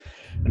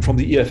And from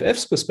the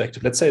EFF's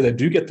perspective, let's say they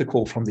do get the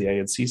call from the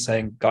ANC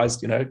saying, guys,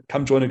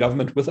 come join a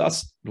government with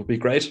us. It'll be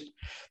great.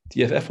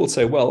 The EFF will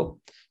say, well,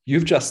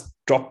 you've just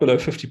dropped below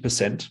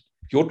 50%.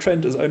 Your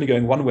trend is only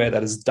going one way,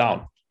 that is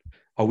down.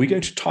 Are we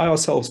going to tie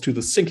ourselves to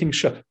the sinking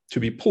ship to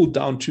be pulled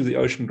down to the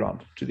ocean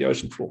ground, to the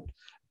ocean floor?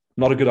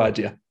 Not a good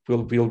idea.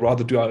 We'll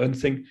rather do our own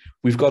thing.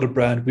 We've got a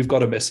brand. We've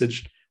got a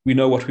message. We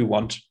know what we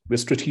want. We're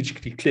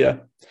strategically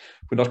clear.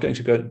 We're not going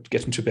to go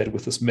get into bed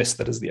with this mess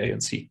that is the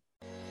ANC.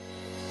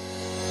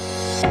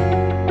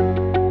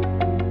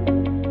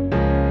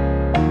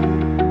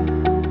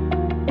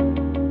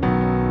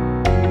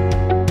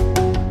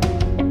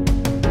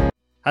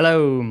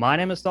 Hello, my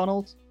name is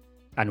Donald,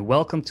 and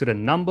welcome to the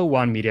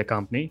 #1 media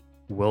company,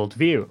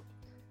 Worldview.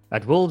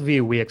 At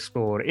Worldview, we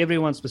explore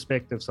everyone's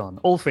perspectives on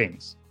all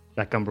things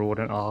that can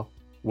broaden our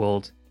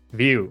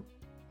worldview.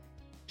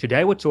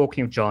 Today, we're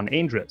talking with John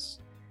Endres.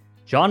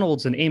 John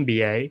holds an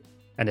MBA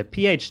and a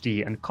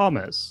PhD in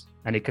commerce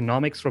and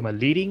economics from a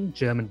leading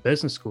German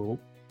business school,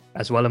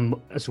 as well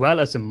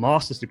as a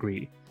master's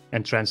degree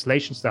in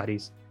translation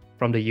studies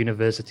from the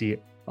University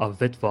of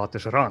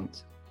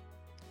Witwatersrand.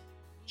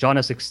 John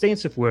has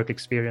extensive work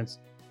experience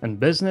in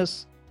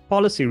business,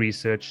 policy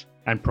research,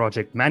 and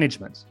project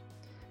management.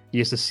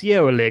 He is the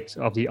CEO-elect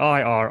of the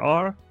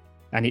IRR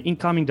and the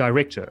incoming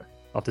director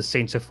of the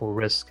Center for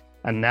Risk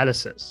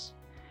Analysis.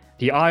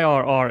 The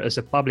IRR is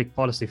a public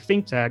policy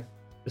think tank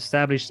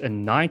established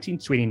in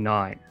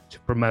 1929 to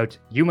promote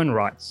human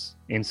rights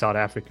in South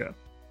Africa.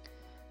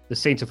 The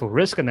Center for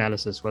Risk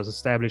Analysis was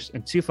established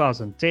in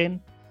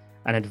 2010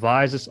 and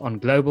advises on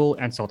global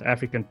and South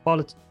African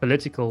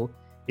political,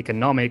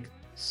 economic,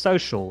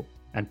 social,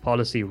 and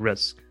policy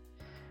risk.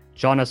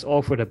 John has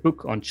authored a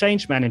book on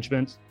change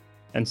management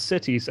and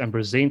cities and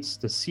presents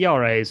the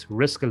CRA's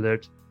Risk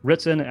Alert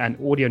written and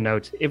audio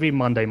note every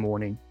Monday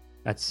morning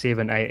at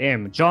 7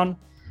 a.m. John,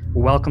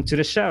 welcome to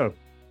the show.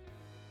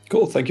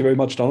 Cool. Thank you very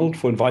much, Donald,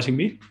 for inviting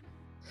me.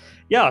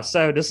 Yeah,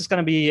 so this is going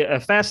to be a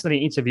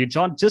fascinating interview.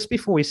 John, just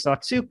before we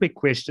start, 2 quick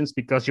questions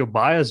because your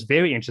bio is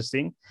very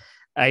interesting.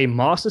 A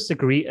master's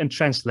degree in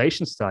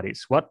translation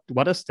studies. What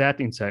does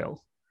that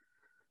entail?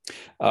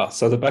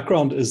 So the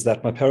background is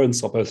that my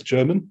parents are both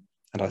German,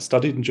 and I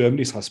studied in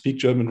Germany, so I speak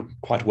German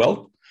quite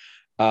well.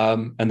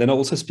 And then I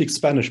also speak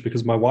Spanish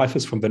because my wife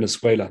is from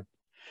Venezuela.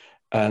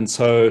 And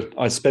so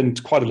I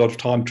spent quite a lot of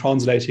time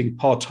translating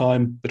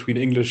part-time between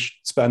English,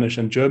 Spanish,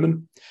 and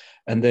German,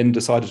 and then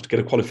decided to get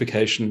a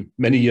qualification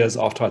many years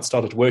after I'd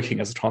started working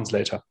as a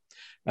translator.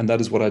 And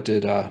that is what I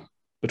did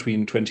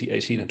between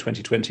 2018 and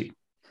 2020.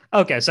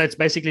 Okay, so it's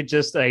basically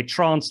just a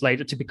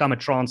translator to become a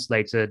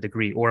translator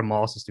degree or a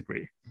master's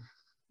degree.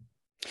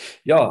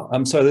 Yeah,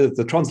 so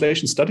the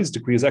translation studies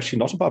degree is actually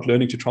not about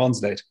learning to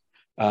translate,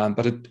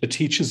 but it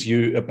teaches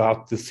you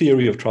about the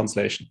theory of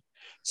translation.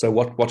 So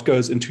what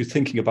goes into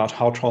thinking about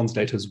how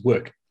translators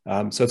work.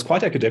 So it's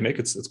quite academic,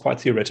 it's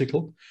quite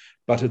theoretical,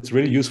 but it's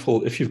really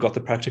useful if you've got the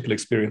practical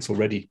experience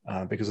already,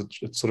 because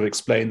it sort of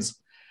explains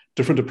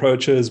different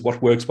approaches,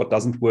 what works, what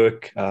doesn't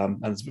work,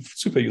 and it's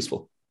super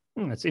useful.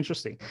 That's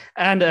interesting.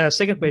 And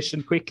second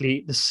question,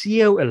 quickly, the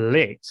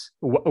CEO-elect,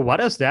 what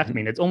does that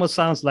mean? It almost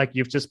sounds like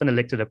you've just been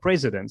elected a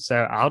president.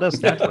 So how does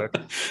that work?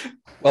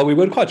 Well, we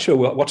weren't quite sure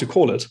what to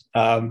call it,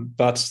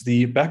 but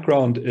the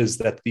background is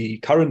that the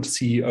current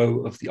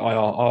CEO of the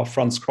IRR,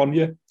 Frans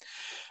Cronje,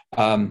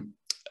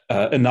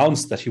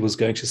 announced that he was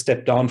going to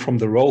step down from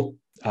the role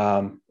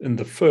in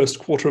the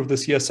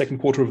second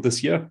quarter of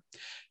this year.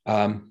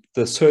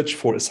 The search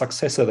for a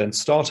successor then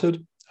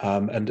started,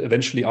 and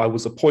eventually I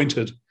was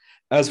appointed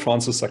as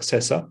France's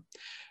successor.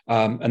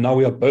 And now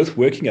we are both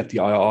working at the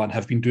IRR and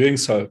have been doing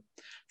so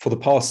for the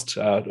past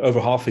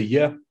over half a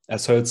year.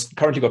 So it's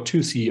currently got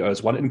 2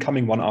 CEOs, one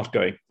incoming, one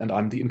outgoing, and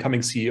I'm the incoming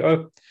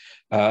CEO.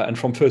 And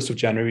from 1st of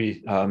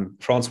January,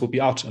 France will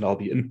be out and I'll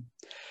be in.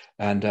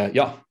 And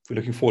we're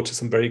looking forward to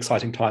some very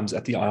exciting times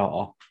at the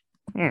IRR.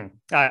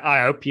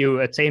 I hope you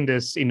attend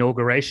this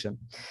inauguration,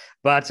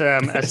 but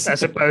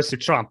as opposed to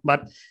Trump.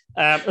 But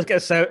okay,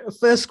 so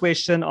first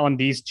question on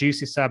these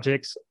juicy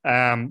subjects.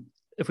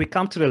 If we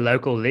come to the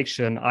local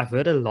election, I've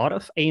heard a lot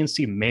of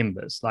ANC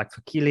members, like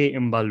Fikile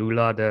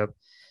Mbalula, the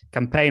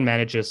campaign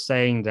manager,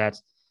 saying that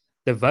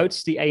the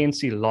votes the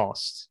ANC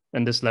lost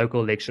in this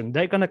local election,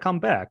 they're going to come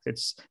back.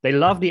 They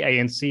love the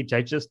ANC.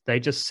 They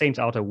just sent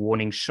out a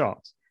warning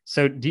shot.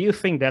 So do you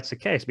think that's the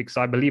case? Because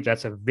I believe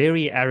that's a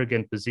very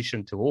arrogant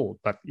position to hold.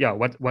 But yeah,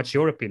 what's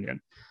your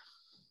opinion?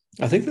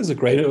 I think there's a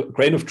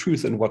grain of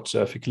truth in what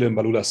Fikile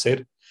Mbalula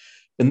said,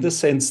 in the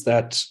sense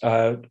that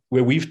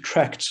where we've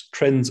tracked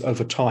trends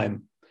over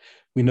time,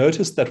 we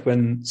noticed that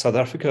when South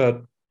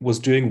Africa was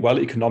doing well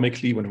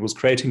economically, when it was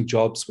creating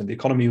jobs, when the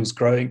economy was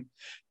growing,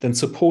 then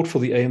support for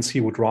the ANC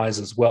would rise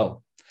as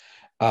well.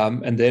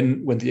 And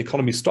then when the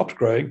economy stopped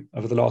growing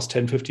over the last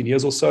 10, 15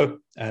 years or so,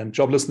 and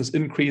joblessness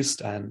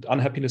increased and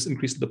unhappiness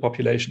increased in the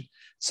population,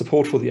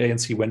 support for the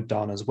ANC went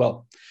down as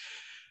well.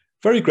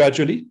 Very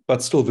gradually,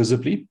 but still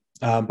visibly.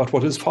 But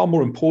what is far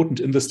more important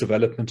in this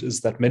development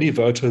is that many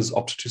voters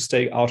opted to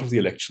stay out of the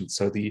election.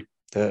 So the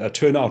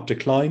turnout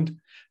declined.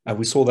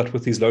 We saw that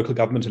with these local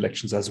government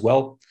elections as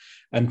well.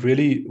 And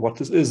really what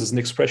this is an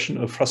expression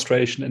of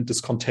frustration and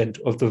discontent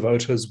of the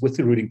voters with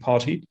the ruling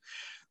party.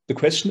 The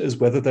question is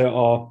whether they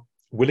are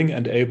willing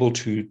and able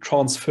to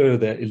transfer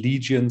their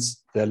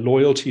allegiance, their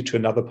loyalty to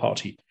another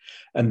party.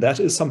 And that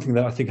is something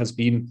that I think has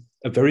been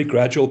a very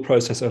gradual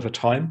process over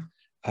time.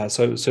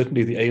 So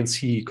certainly the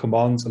ANC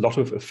commands a lot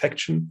of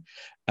affection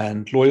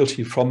and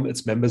loyalty from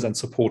its members and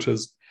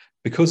supporters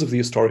because of the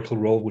historical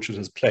role which it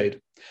has played.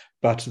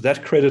 But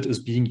that credit is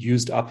being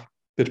used up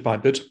bit by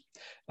bit.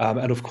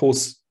 And of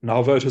course,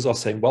 now voters are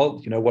saying,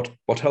 well,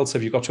 what else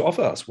have you got to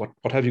offer us?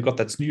 What have you got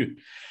that's new?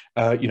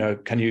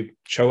 Can you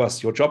show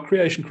us your job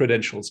creation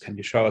credentials? Can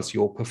you show us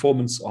your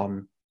performance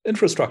on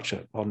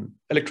infrastructure, on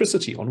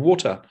electricity, on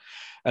water?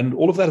 And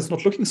all of that is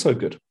not looking so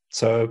good.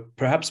 So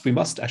perhaps we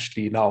must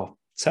actually now,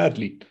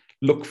 sadly,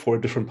 look for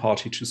a different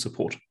party to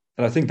support.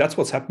 And I think that's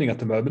what's happening at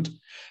the moment.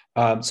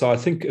 So I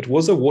think it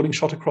was a warning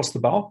shot across the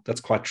bow.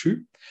 That's quite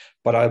true.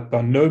 But I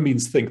by no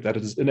means think that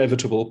it is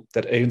inevitable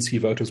that ANC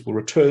voters will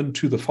return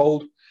to the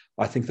fold.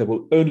 I think they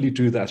will only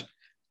do that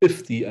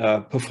if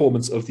the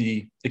performance of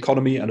the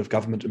economy and of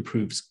government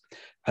improves.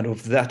 And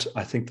of that,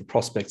 I think the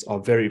prospects are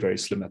very, very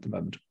slim at the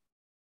moment.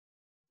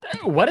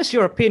 What is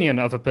your opinion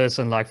of a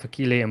person like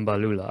Fikile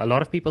Mbalula? A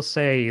lot of people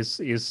say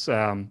his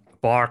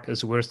bark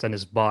is worse than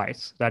his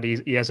bite, that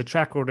he has a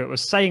track record of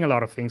saying a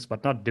lot of things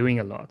but not doing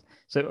a lot.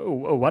 So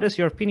what is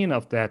your opinion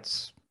of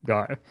that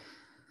guy?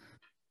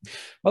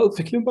 Well,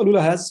 Fikile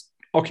Mbalula has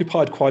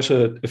occupied quite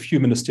a few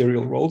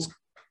ministerial roles.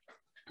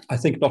 I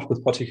think not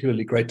with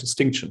particularly great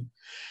distinction,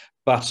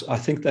 but I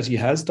think that he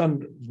has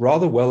done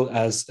rather well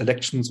as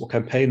elections or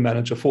campaign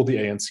manager for the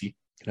ANC.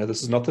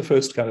 This is not the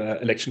first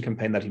election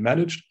campaign that he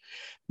managed.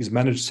 He's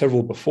managed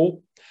several before.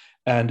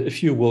 And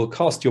if you will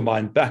cast your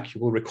mind back,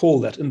 you will recall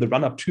that in the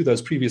run-up to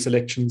those previous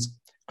elections,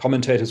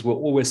 commentators were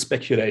always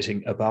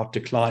speculating about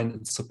decline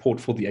in support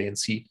for the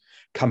ANC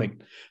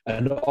coming.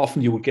 And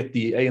often you would get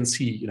the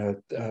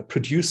ANC,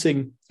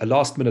 producing a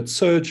last-minute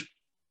surge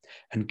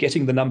and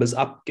getting the numbers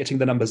up, getting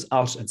the numbers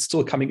out, and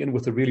still coming in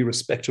with a really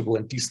respectable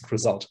and decent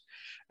result.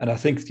 And I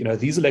think,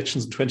 these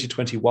elections in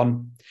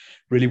 2021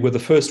 really were the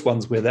first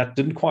ones where that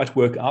didn't quite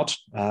work out.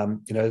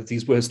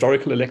 These were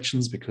historical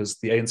elections because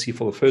the ANC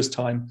for the first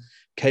time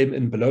came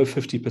in below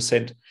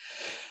 50%.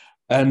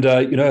 And,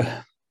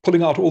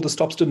 pulling out all the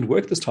stops didn't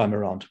work this time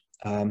around.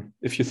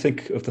 If you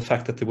think of the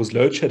fact that there was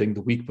load shedding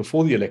the week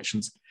before the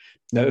elections,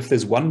 if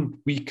there's 1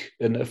 week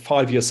in a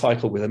 5-year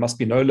cycle where there must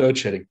be no load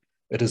shedding,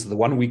 it is the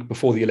 1 week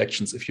before the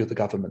elections if you're the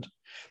government.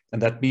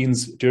 And that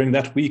means during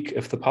that week,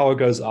 if the power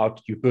goes out,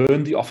 you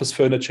burn the office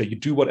furniture, you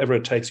do whatever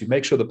it takes, you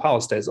make sure the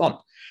power stays on,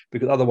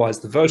 because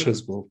otherwise the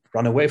voters will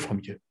run away from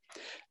you.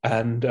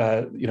 And,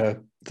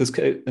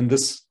 in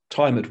this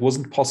time, it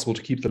wasn't possible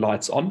to keep the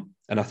lights on.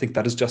 And I think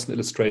that is just an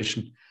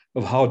illustration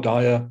of how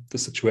dire the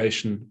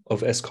situation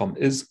of Eskom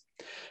is.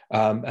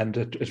 And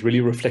it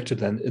really reflected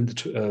then in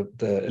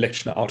the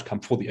election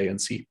outcome for the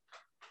ANC.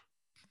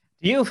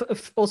 Do you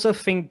also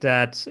think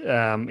that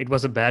it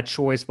was a bad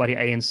choice by the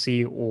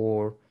ANC,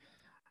 or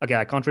I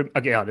can't remember.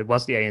 Okay, yeah, it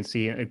was the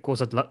ANC and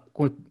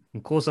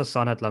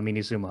Nkosazana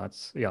Dlamini Zuma.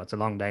 It's a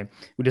long name.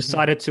 Who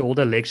decided to hold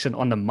the election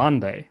on the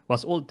Monday?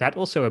 Was all that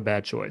also a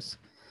bad choice?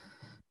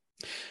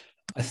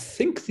 I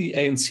think the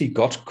ANC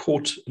got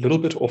caught a little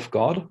bit off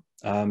guard.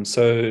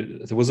 So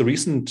there was a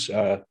recent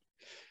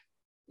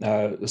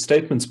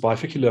statements by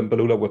Fikile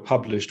Mbalula were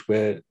published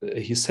where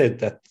he said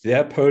that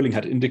their polling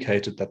had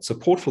indicated that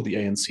support for the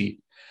ANC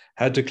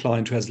had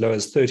declined to as low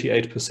as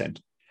 38%.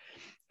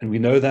 And we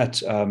know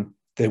that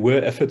there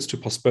were efforts to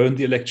postpone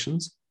the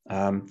elections.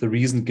 The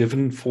reason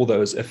given for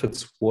those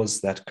efforts was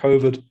that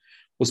COVID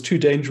was too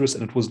dangerous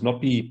and it would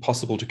not be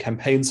possible to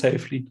campaign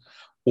safely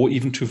or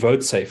even to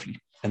vote safely.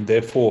 And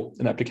therefore,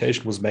 an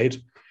application was made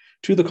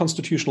to the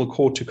Constitutional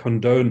Court to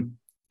condone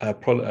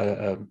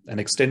an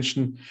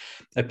extension,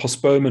 a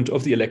postponement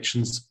of the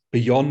elections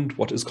beyond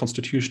what is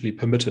constitutionally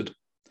permitted.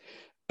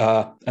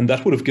 And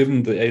that would have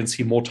given the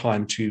ANC more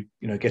time to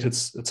get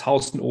its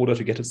house in order,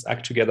 to get its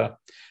act together,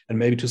 and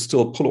maybe to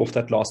still pull off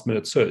that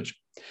last-minute surge.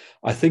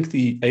 I think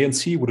the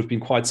ANC would have been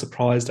quite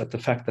surprised at the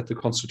fact that the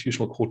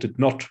Constitutional Court did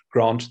not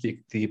grant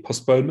the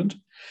postponement,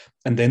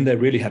 and then they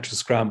really had to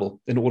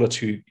scramble in order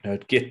to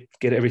get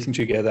everything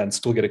together and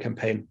still get a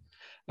campaign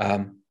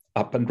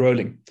up and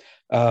rolling.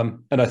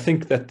 And I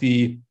think that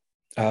the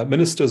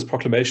minister's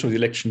proclamation of the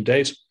election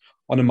date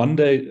on a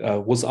Monday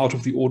was out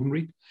of the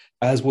ordinary,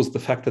 as was the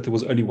fact that there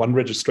was only one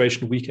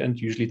registration weekend.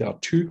 Usually there are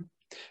two.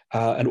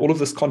 And all of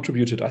this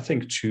contributed, I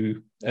think,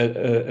 to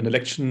an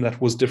election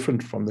that was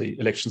different from the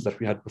elections that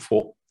we had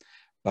before.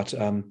 But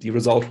the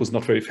result was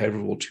not very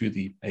favorable to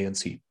the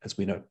ANC, as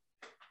we know.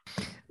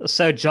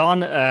 So, John,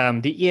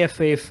 the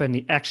EFF and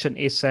the Action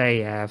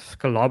SA have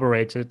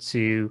collaborated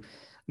to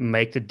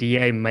make the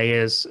DA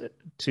mayors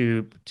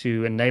to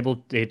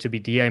enable there to be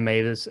DA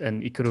mayors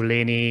in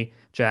Ekurhuleni,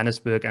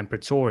 Johannesburg, and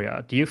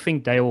Pretoria. Do you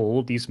think they will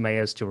hold these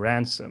mayors to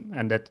ransom,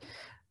 and that,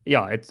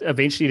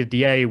 eventually the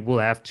DA will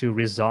have to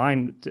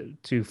resign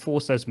to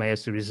force those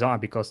mayors to resign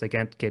because they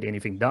can't get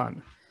anything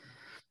done?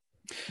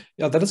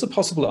 Yeah, that is a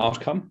possible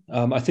outcome.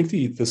 I think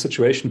the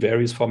situation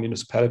varies from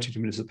municipality to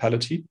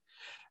municipality.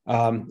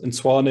 In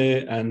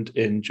Tshwane and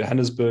in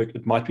Johannesburg,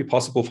 it might be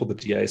possible for the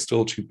DA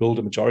still to build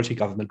a majority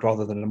government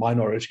rather than a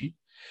minority,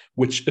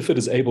 which, if it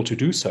is able to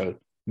do so,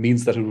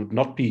 means that it would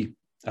not be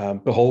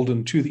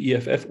beholden to the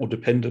EFF or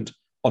dependent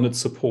on its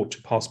support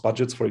to pass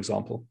budgets, for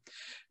example.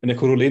 In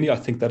Ekurhuleni, I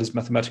think that is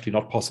mathematically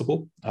not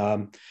possible.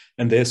 And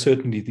there,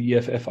 certainly, the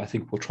EFF, I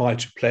think, will try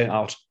to play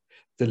out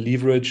the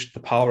leverage, the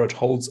power it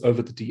holds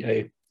over the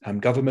DA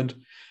government.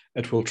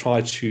 It will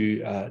try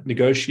to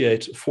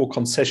negotiate for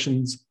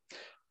concessions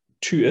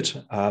to it,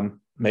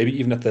 maybe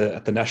even at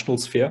the national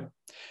sphere.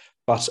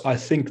 But I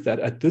think that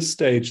at this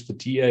stage, the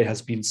DA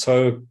has been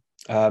so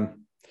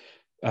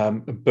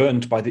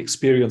burnt by the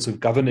experience of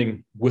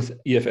governing with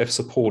EFF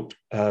support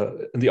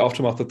in the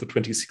aftermath of the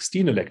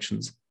 2016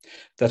 elections,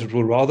 that it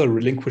will rather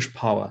relinquish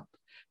power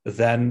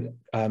than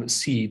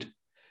cede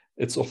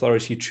its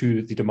authority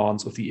to the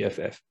demands of the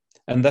EFF.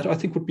 And that, I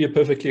think, would be a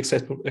perfectly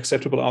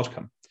acceptable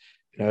outcome.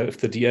 If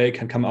the DA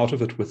can come out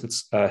of it with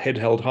its head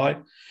held high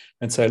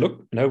and say,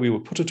 look, we were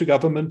put into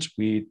government,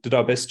 we did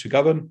our best to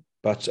govern,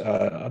 but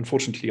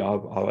unfortunately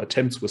our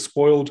attempts were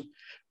spoiled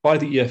by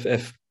the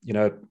EFF.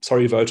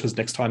 Sorry, voters,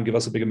 next time give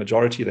us a bigger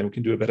majority, then we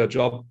can do a better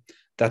job.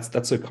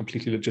 That's a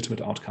completely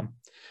legitimate outcome.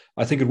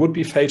 I think it would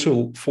be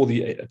fatal for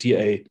the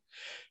DA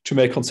to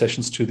make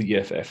concessions to the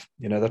EFF.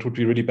 That would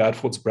be really bad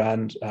for its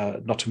brand,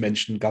 not to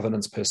mention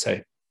governance per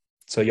se.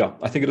 So yeah,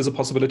 I think it is a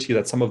possibility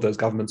that some of those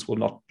governments will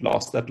not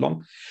last that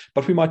long,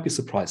 but we might be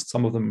surprised.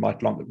 Some of them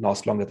might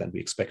last longer than we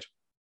expect.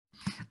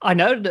 I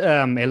know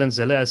Helen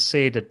Zille has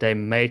said that they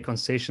made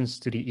concessions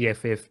to the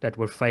EFF that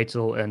were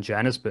fatal in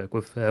Johannesburg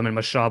with Herman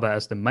Mashaba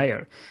as the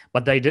mayor.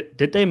 But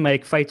did they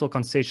make fatal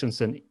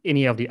concessions in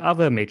any of the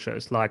other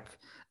metros like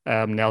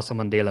Nelson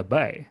Mandela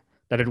Bay?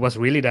 That it was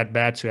really that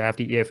bad to have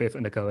the EFF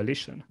in the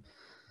coalition?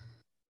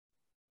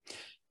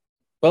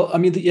 Well, I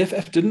mean, the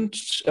EFF didn't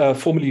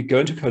formally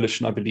go into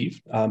coalition, I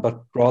believe,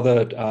 but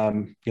rather,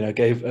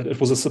 it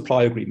was a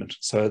supply agreement.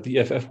 So the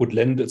EFF would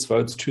lend its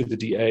votes to the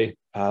DA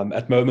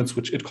at moments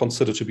which it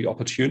considered to be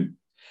opportune.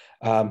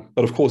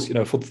 But of course,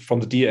 from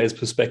the DA's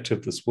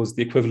perspective, this was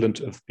the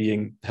equivalent of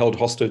being held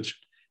hostage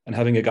and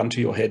having a gun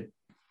to your head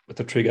with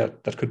a trigger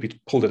that could be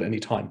pulled at any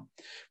time,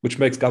 which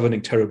makes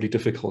governing terribly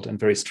difficult and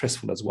very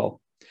stressful as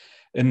well.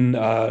 In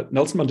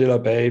Nelson Mandela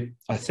Bay,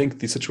 I think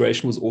the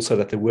situation was also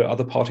that there were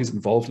other parties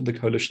involved in the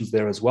coalitions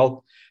there as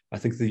well. I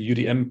think the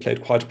UDM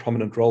played quite a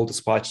prominent role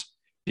despite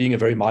being a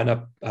very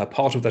minor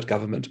part of that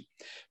government.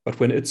 But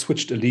when it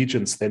switched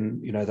allegiance,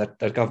 then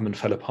that government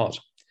fell apart.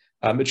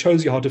 It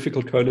shows you how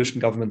difficult coalition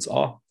governments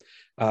are.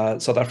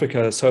 South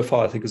Africa so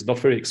far, I think, is not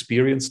very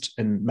experienced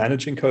in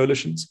managing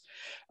coalitions,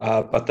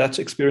 but that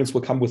experience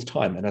will come with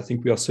time. And I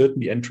think we are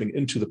certainly entering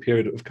into the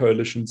period of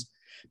coalitions,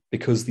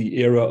 because the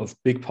era of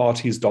big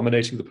parties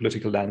dominating the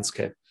political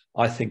landscape,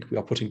 I think we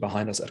are putting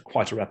behind us at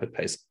quite a rapid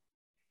pace.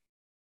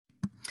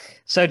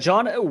 So,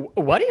 John,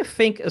 what do you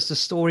think is the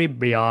story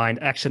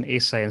behind Action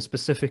SA and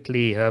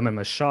specifically Herman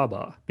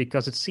Mashaba?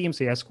 Because it seems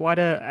he has quite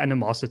an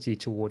animosity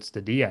towards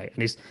the DA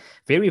and he's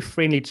very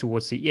friendly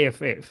towards the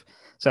EFF.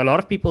 So a lot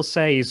of people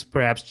say he's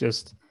perhaps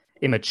just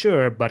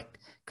immature, but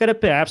could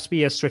it perhaps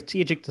be a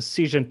strategic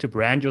decision to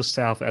brand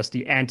yourself as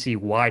the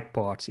anti-white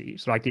party,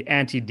 like the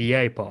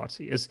anti-DA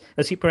party? Is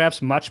he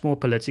perhaps much more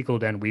political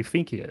than we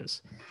think he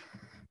is?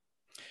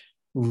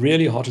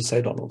 Really hard to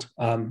say, Donald.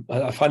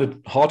 I find it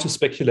hard to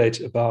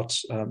speculate about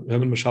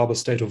Herman Mashaba's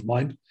state of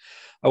mind.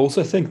 I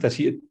also think that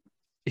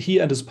he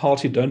and his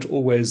party don't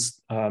always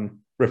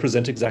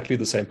represent exactly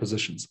the same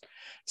positions.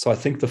 So I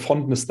think the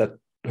fondness that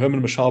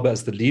Herman Mashaba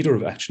as the leader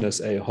of Action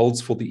SA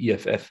holds for the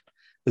EFF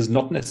is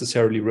not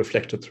necessarily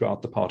reflected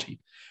throughout the party.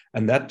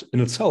 And that in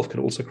itself can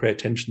also create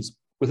tensions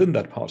within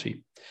that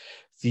party.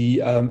 The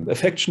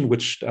affection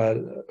which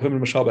Herman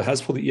Mashaba has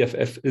for the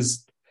EFF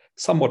is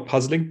somewhat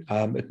puzzling.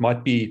 It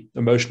might be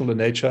emotional in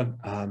nature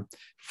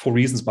for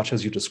reasons much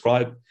as you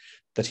describe,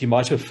 that he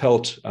might have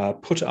felt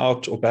put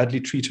out or badly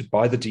treated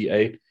by the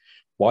DA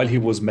while he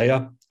was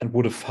mayor and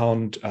would have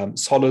found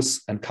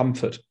solace and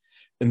comfort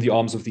in the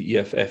arms of the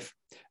EFF.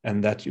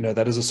 And that,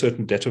 that is a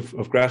certain debt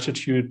of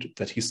gratitude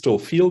that he still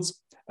feels,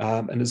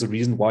 and is a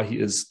reason why he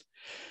is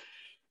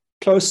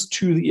close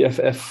to the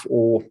EFF,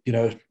 or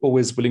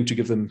always willing to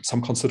give them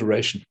some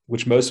consideration,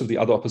 which most of the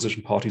other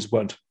opposition parties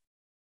won't.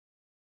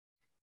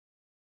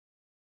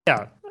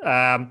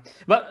 Yeah,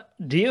 but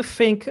do you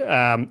think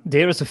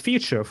there is a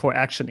future for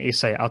Action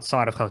SA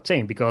outside of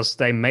Gauteng, because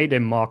they made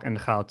their mark in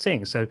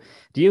Gauteng? So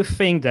do you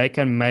think they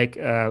can make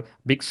a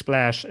big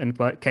splash in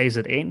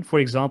KZN, for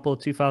example,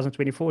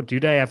 2024? Do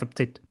they have a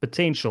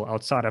potential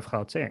outside of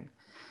Gauteng?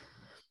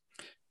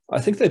 I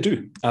think they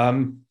do.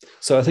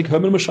 So I think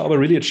Herman Mashaba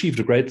really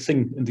achieved a great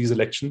thing in these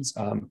elections,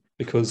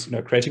 because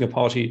creating a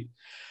party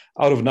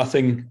out of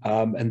nothing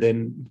and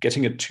then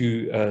getting it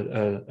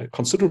to a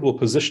considerable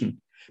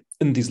position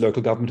in these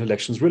local government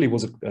elections really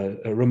was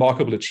a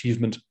remarkable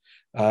achievement,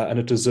 and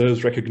it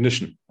deserves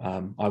recognition,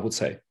 I would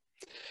say.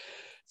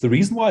 The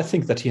reason why I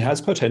think that he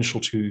has potential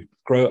to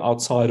grow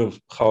outside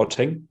of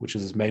Gauteng, which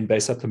is his main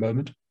base at the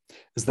moment,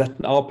 is that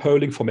in our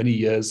polling for many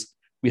years,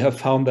 we have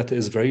found that there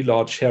is a very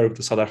large share of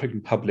the South African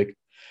public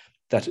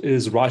that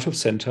is right of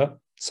center,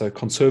 so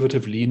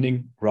conservative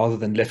leaning rather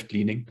than left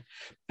leaning.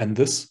 And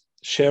this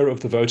share of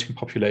the voting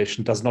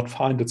population does not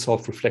find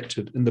itself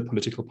reflected in the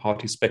political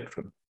party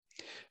spectrum.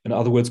 In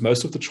other words,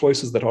 most of the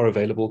choices that are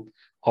available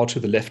are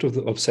to the left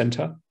of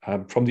center,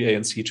 from the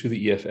ANC to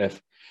the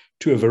EFF,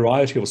 to a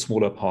variety of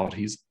smaller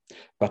parties.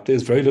 But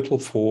there's very little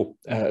for,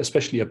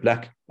 especially a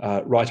black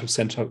right of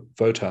center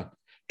voter,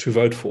 to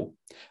vote for.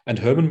 And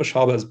Herman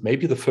Mashaba is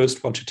maybe the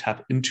first one to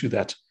tap into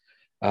that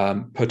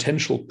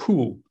potential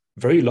pool,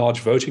 very large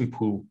voting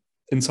pool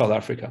in South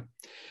Africa.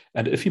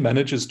 And if he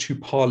manages to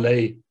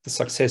parlay the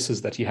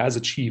successes that he has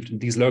achieved in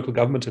these local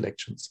government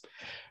elections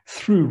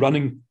through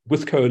running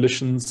with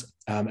coalitions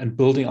and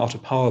building out a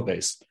power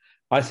base,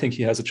 I think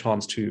he has a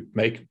chance to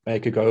make a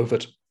go of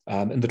it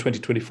in the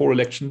 2024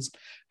 elections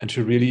and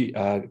to really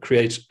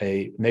create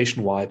a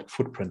nationwide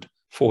footprint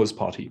for his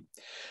party.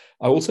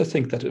 I also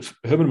think that if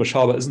Herman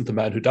Mashaba isn't the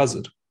man who does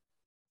it,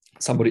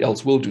 somebody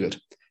else will do it,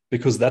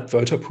 because that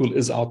voter pool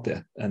is out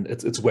there and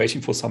it's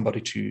waiting for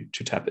somebody to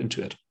tap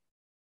into it.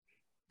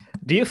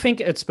 Do you think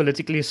it's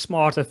politically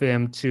smart of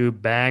him to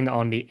bang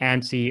on the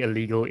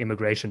anti-illegal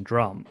immigration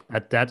drum?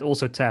 That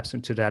also taps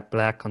into that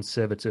black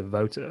conservative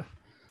voter.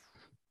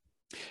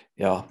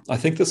 Yeah, I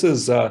think this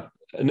is,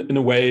 in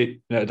a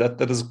way,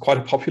 that is quite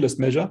a populist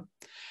measure,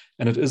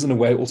 and it is in a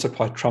way also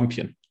quite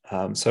Trumpian.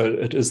 So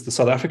it is the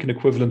South African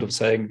equivalent of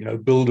saying,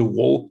 build a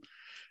wall.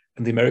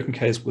 In the American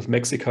case with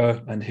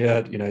Mexico, and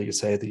here, you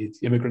say the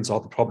immigrants are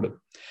the problem.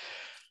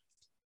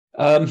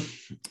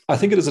 I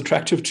think it is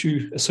attractive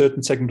to a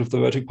certain segment of the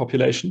voting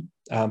population,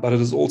 but it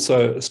is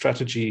also a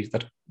strategy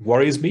that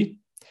worries me,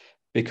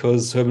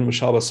 because Herman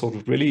Mashaba sort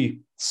of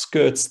really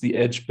skirts the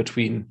edge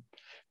between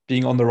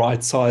being on the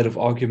right side of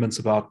arguments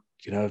about,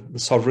 the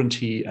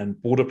sovereignty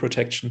and border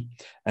protection,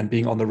 and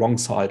being on the wrong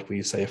side where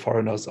you say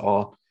foreigners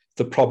are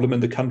the problem in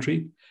the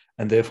country,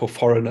 and therefore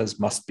foreigners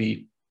must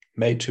be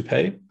made to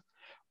pay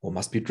or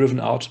must be driven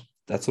out,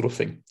 that sort of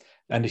thing.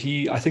 And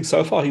I think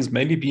so far he's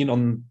mainly been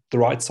on the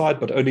right side,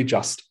 but only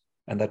just.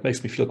 And that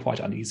makes me feel quite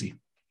uneasy.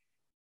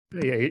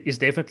 Yeah, he's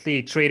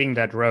definitely treading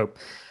that rope.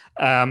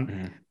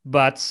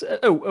 But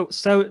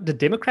so the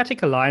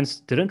Democratic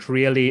Alliance didn't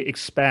really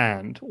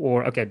expand,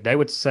 or they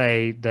would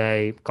say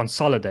they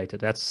consolidated.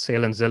 That's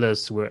Selen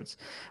Zille's words.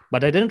 But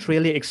they didn't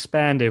really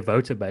expand their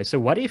voter base. So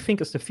what do you think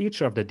is the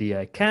future of the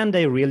DA? Can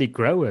they really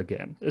grow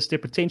again? Is there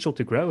potential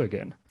to grow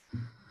again?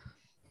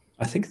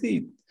 I think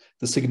the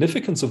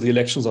significance of the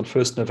elections on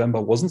 1st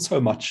November wasn't so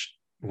much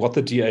what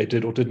the DA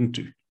did or didn't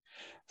do.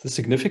 The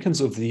significance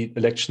of the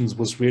elections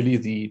was really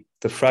the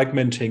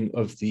fragmenting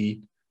of the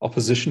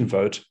opposition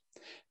vote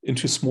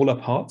into smaller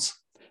parts,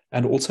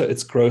 and also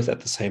its growth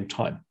at the same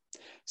time.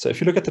 So if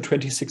you look at the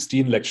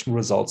 2016 election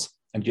results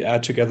and you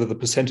add together the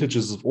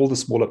percentages of all the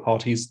smaller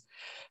parties,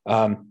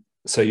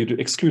 so you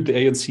exclude the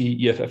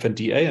ANC, EFF, and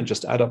DA and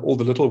just add up all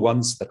the little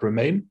ones that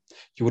remain,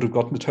 you would have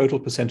gotten a total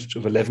percentage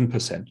of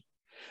 11%.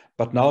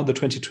 But now in the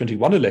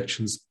 2021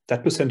 elections,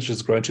 that percentage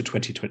has grown to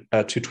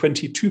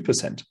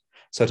 22%.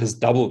 So it has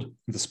doubled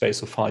in the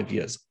space of 5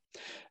 years.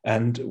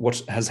 And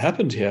what has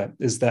happened here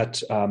is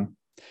that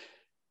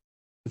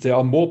there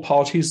are more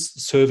parties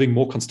serving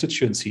more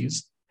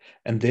constituencies,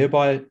 and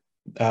thereby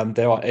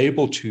they are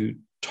able to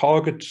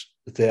target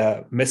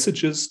their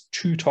messages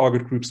to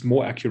target groups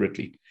more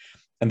accurately.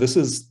 And this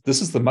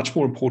is the much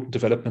more important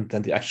development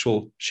than the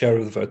actual share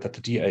of the vote that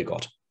the DA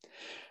got.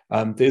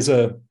 There's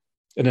an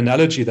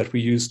analogy that we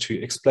use to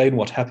explain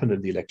what happened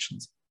in the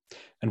elections.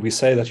 And we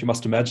say that you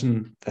must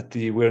imagine that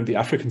we're in the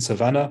African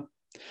savannah,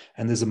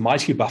 and there's a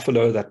mighty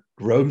buffalo that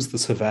roams the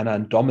savannah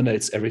and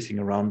dominates everything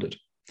around it.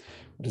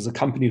 It is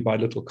accompanied by a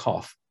little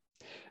calf.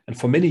 And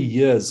for many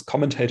years,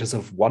 commentators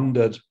have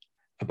wondered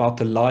about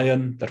the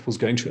lion that was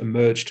going to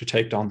emerge to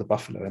take down the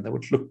buffalo. And they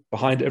would look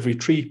behind every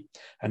tree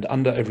and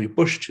under every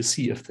bush to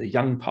see if the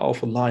young,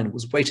 powerful lion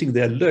was waiting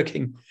there,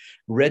 lurking,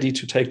 ready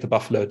to take the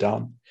buffalo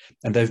down.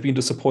 And they've been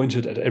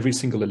disappointed at every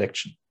single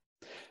election.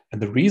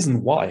 And the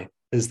reason why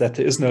is that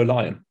there is no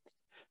lion,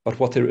 but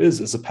what there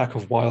is a pack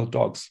of wild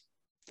dogs.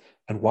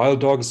 And wild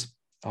dogs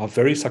are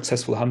very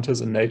successful hunters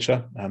in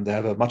nature, and they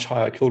have a much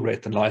higher kill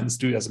rate than lions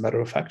do, as a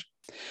matter of fact.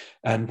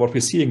 And what we're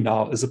seeing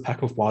now is a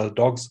pack of wild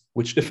dogs,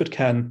 which, if it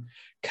can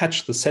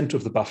catch the scent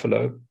of the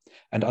buffalo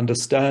and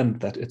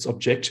understand that its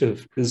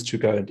objective is to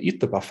go and eat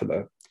the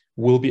buffalo,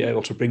 will be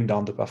able to bring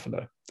down the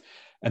buffalo.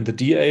 And the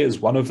DA is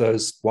one of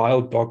those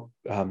wild dogs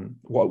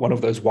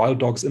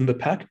in the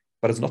pack,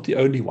 but it's not the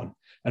only one.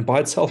 And by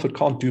itself, it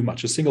can't do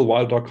much. A single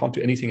wild dog can't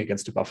do anything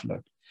against a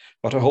buffalo,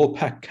 but a whole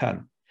pack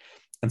can.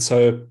 And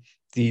so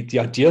the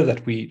idea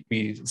that we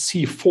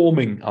see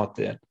forming out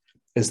there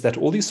is that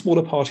all these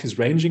smaller parties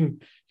ranging,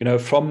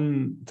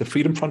 from the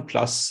Freedom Front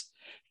Plus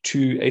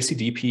to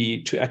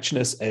ACDP to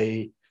Action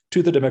SA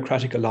to the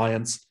Democratic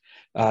Alliance,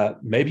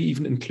 maybe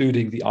even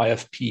including the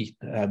IFP,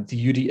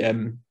 the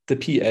UDM, the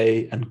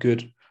PA, and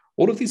Good,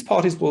 all of these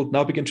parties will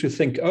now begin to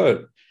think,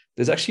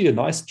 there's actually a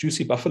nice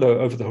juicy buffalo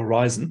over the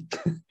horizon,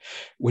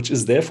 which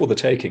is there for the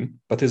taking,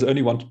 but there's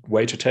only one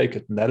way to take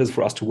it, and that is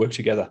for us to work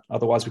together.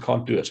 Otherwise, we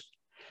can't do it.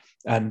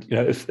 And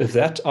if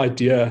that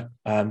idea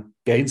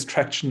gains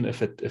traction,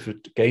 if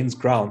it gains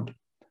ground,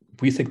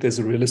 we think there's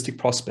a realistic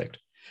prospect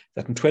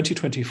that in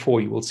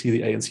 2024 you will see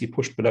the ANC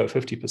pushed below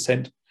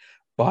 50%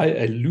 by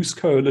a loose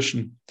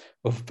coalition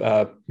of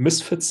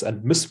misfits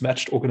and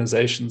mismatched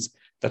organizations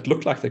that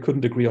look like they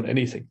couldn't agree on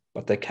anything,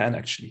 but they can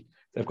actually.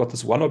 They've got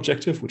this one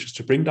objective, which is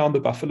to bring down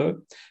the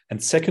buffalo.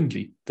 And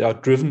secondly, they are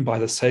driven by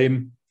the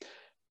same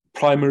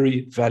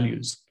primary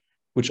values,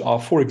 which are,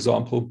 for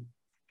example,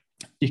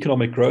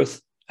 economic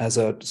growth as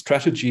a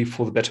strategy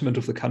for the betterment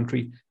of the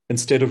country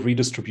instead of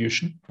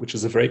redistribution, which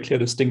is a very clear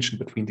distinction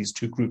between these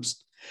two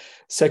groups.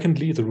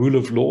 Secondly, the rule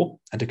of law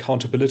and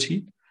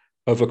accountability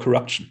over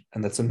corruption.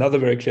 And that's another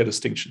very clear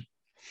distinction.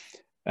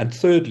 And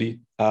thirdly,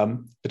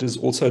 it is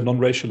also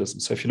non-racialism.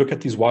 So if you look at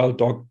these wild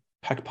dog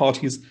pack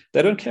parties,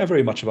 they don't care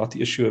very much about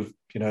the issue of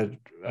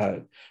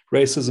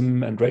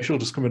racism and racial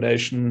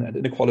discrimination and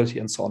inequality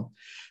and so on,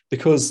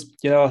 because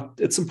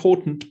it's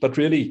important, but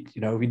really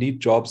we need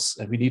jobs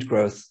and we need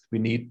growth, we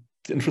need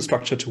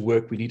infrastructure to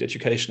work, we need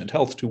education and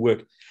health to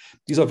work.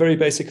 These are very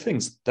basic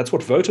things. That's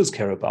what voters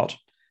care about,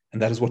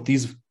 and that is what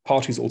these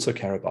parties also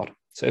care about.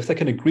 So if they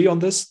can agree on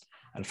this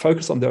and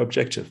focus on their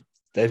objective,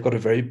 they've got a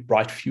very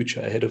bright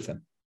future ahead of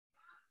them.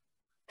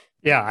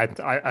 Yeah,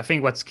 I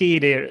think what's key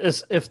there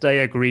is if they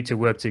agree to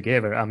work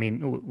together. I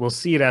mean, we'll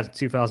see that in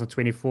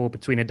 2024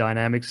 between the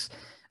dynamics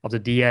of the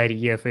DA,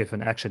 the EFF,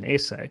 and Action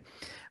SA.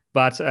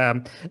 But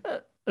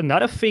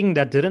another thing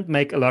that didn't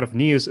make a lot of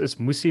news is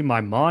Mmusi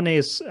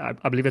Maimane's,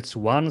 I believe it's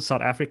One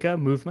South Africa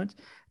movement.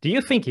 Do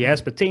you think he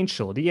has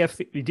potential? Do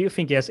you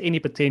think he has any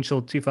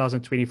potential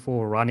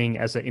 2024 running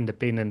as an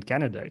independent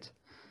candidate?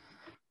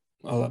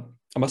 I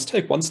must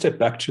take one step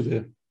back to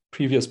the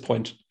previous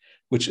point,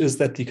 which is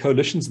that the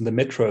coalitions in the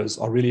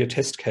metros are really a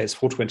test case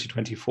for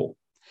 2024.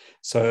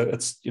 So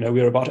it's,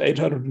 we're about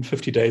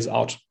 850 days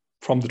out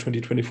from the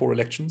 2024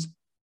 elections,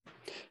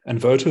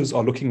 and voters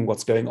are looking at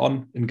what's going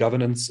on in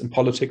governance, in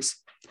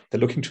politics. They're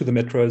looking to the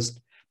metros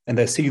and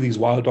they see these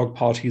wild dog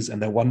parties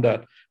and they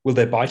wonder, will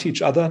they bite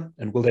each other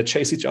and will they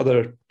chase each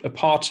other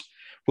apart?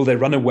 Will they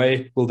run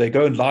away? Will they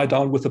go and lie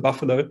down with the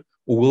buffalo,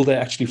 or will they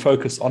actually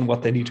focus on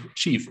what they need to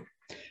achieve?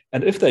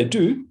 And if they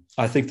do,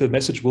 I think the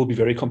message will be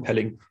very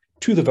compelling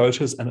to the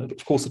voters. And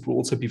of course, it will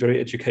also be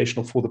very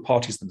educational for the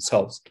parties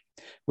themselves,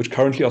 which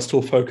currently are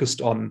still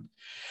focused on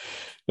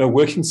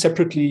working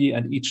separately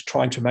and each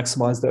trying to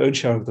maximize their own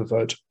share of the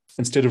vote,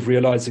 instead of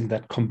realizing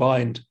that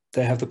combined,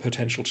 they have the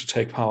potential to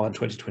take power in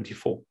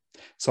 2024.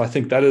 So I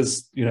think that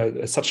is,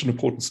 such an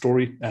important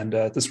story. And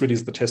this really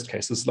is the test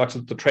case. It's like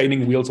the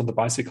training wheels on the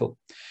bicycle.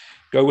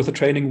 Go with the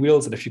training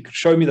wheels. And if you could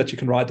show me that you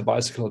can ride the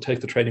bicycle, I'll take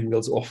the training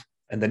wheels off,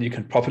 and then you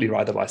can properly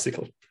ride the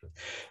bicycle.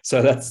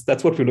 So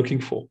that's what we're looking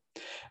for.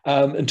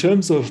 In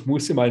terms of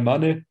Mmusi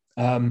Maimane,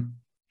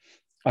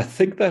 I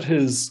think that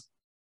his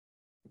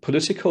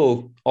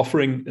political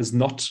offering is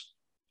not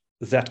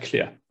that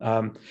clear.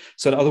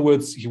 So in other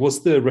words, he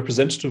was the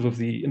representative of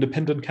the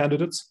independent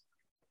candidates,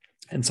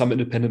 and some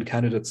independent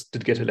candidates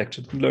did get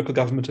elected in local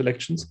government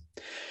elections.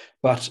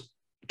 But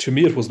to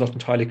me, it was not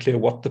entirely clear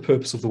what the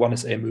purpose of the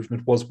 1SA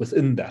movement was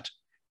within that,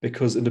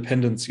 because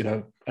independents,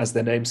 as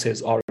their name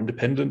says, are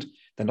independent.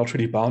 They're not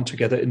really bound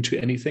together into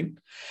anything.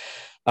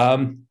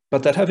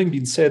 But that having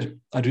been said,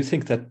 I do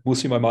think that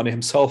Mmusi Maimane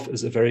himself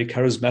is a very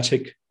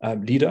charismatic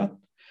leader.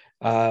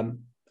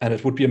 And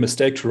it would be a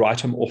mistake to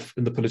write him off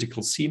in the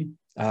political scene.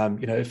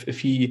 If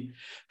he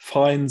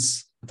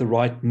finds the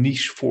right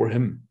niche for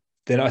him,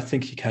 then I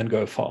think he can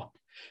go far.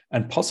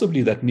 And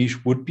possibly that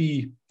niche would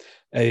be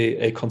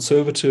a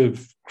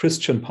conservative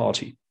Christian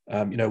party,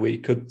 where he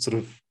could sort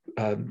of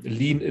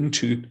lean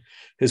into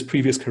his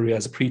previous career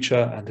as a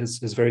preacher and his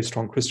very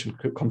strong Christian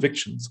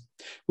convictions,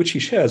 which he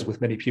shares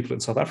with many people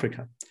in South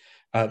Africa.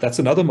 That's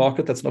another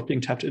market that's not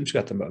being tapped into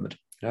at the moment.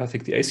 I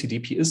think the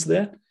ACDP is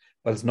there,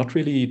 but it's not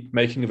really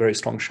making a very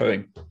strong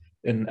showing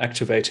in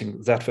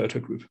activating that voter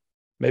group.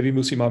 Maybe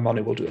Mmusi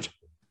Maimane will do it.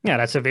 Yeah,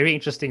 that's a very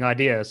interesting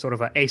idea, sort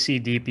of an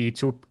ACDP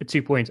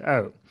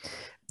 2.0.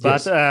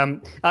 But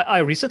yes. I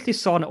recently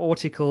saw an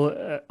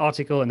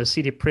article in the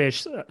City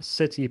Press,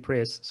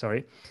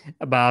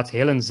 about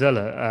Helen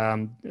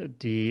Zille.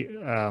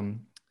 The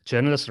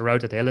journalist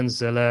wrote that Helen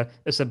Zille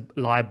is a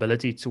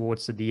liability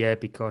towards the DA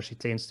because she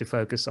tends to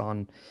focus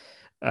on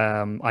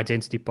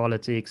identity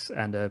politics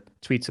and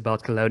tweets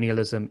about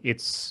colonialism.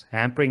 It's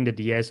hampering the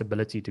DA's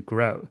ability to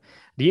grow.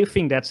 Do you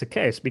think that's the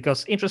case?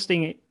 Because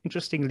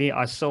interestingly,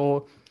 I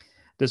saw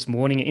this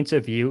morning an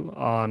interview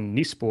on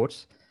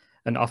Nuusport,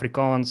 an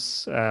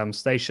Afrikaans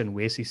station,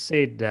 where she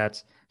said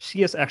that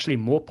she is actually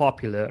more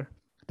popular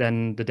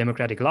than the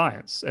Democratic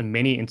Alliance in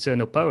many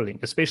internal polling,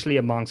 especially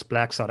amongst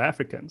Black South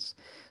Africans.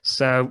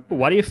 So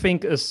what do you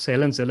think is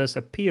Helen Zille's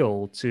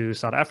appeal to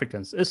South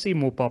Africans? Is she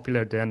more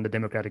popular than the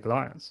Democratic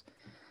Alliance?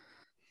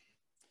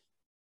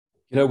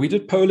 We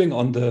did polling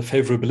on the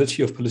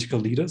favorability of political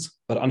leaders,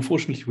 but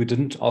unfortunately we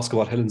didn't ask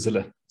about Helen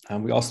Zille.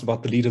 We asked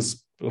about the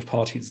leaders of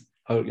parties.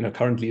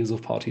 current leaders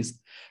of parties.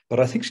 But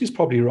I think she's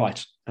probably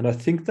right. And I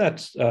think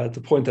that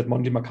the point that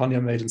Mondi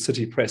Makanya made in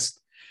City Press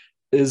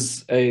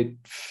is a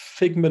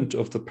figment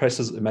of the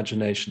press's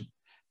imagination.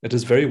 It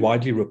is very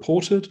widely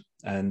reported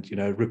and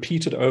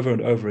repeated over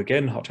and over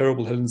again how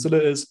terrible Helen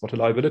Zille is, what a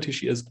liability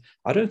she is.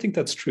 I don't think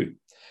that's true.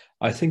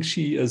 I think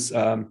she is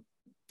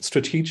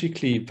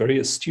strategically very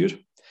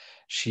astute.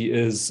 She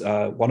is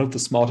one of the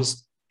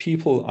smartest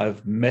people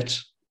I've met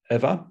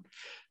ever.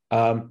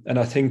 And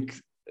I think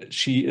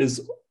she's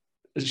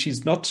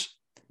not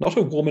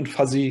a warm and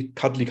fuzzy,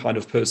 cuddly kind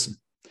of person.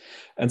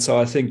 And so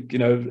I think,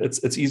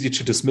 it's easy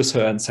to dismiss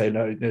her and say,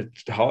 no,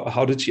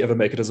 how did she ever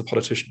make it as a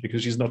politician?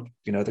 Because she's not,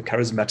 the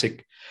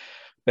charismatic,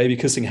 baby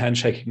kissing,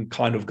 handshaking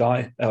kind of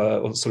guy,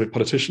 or sort of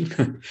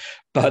politician.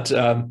 But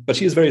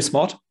she is very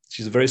smart.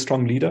 She's a very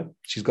strong leader.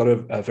 She's got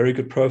a very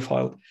good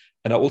profile.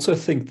 And I also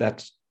think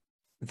that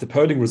the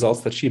polling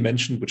results that she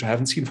mentioned, which I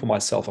haven't seen for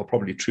myself, are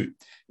probably true.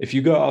 If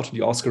you go out and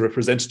you ask a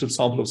representative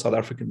sample of South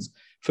Africans,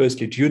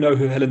 firstly, do you know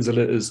who Helen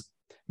Zille is?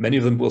 Many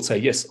of them will say,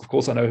 yes, of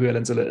course I know who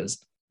Helen Zille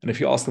is. And if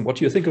you ask them, what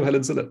do you think of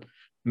Helen Zille?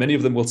 Many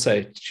of them will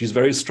say, she's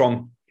very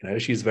strong.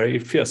 She's very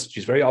fierce.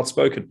 She's very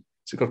outspoken.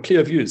 She's got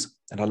clear views.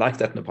 And I like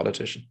that in a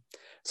politician.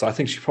 So I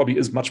think she probably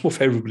is much more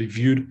favorably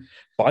viewed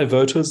by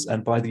voters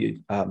and by the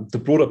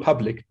broader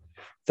public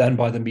than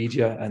by the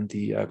media and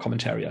the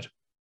commentariat.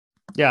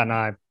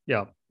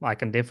 I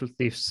can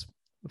definitely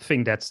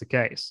think that's the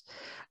case.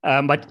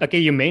 But okay,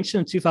 you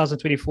mentioned in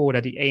 2024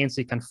 that the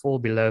ANC can fall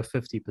below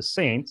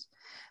 50%.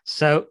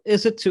 So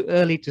is it too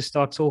early to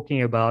start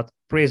talking about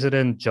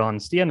President John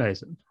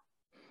Steenhuisen?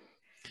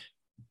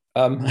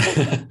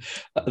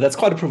 That's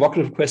quite a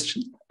provocative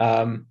question.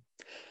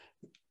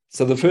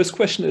 So the first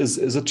question is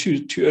it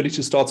too early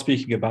to start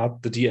speaking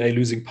about the DA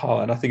losing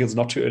power? And I think it's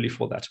not too early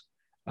for that.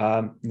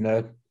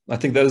 I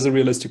think that is a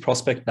realistic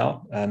prospect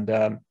now.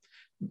 And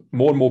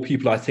more and more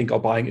people, I think, are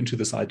buying into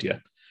this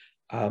idea.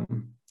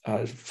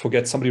 I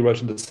forget, somebody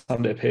wrote in the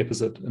Sunday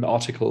papers an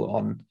article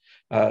on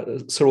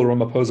Cyril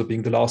Ramaphosa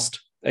being the last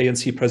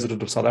ANC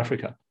president of South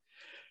Africa.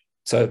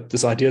 So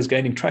this idea is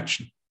gaining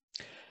traction.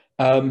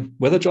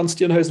 Whether John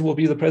Steenhuisen will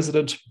be the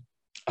president,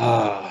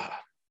 I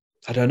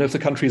don't know if the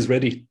country is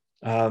ready.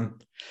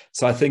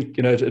 So I think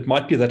it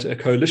might be that a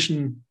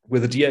coalition where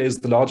the DA is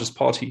the largest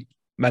party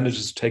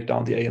manages to take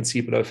down the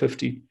ANC below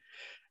 50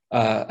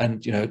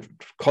 and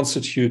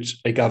constitute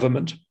a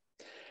government.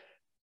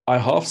 I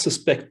half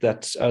suspect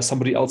that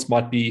somebody else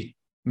might be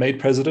made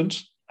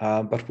president,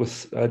 but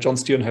with John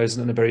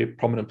Steenhuisen in a very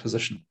prominent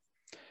position.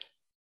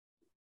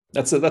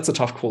 That's a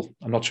tough call.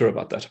 I'm not sure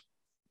about that.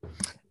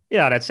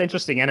 Yeah, that's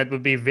interesting. And it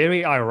would be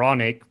very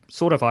ironic,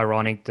 sort of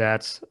ironic,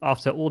 that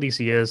after all these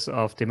years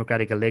of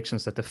democratic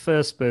elections, that the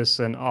first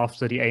person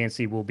after the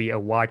ANC will be a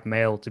white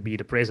male to be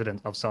the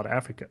president of South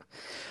Africa.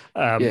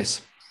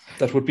 Yes,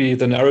 that would be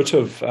the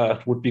narrative,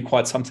 would be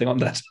quite something on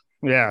that.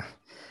 Yeah.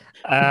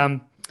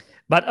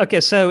 But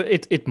okay, so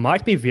it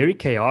might be very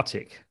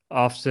chaotic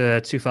after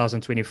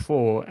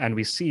 2024, and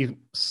we see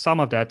some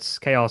of that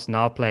chaos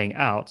now playing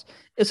out.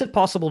 Is it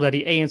possible that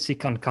the ANC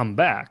can come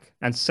back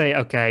and say,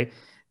 okay,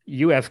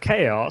 you have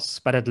chaos,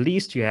 but at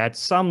least you had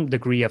some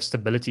degree of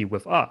stability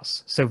with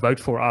us, so vote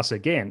for us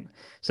again?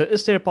 So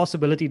is there a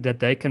possibility that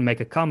they can make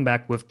a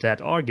comeback with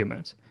that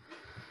argument?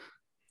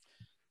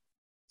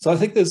 So I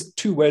think there's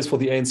two ways for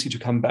the ANC to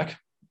come back.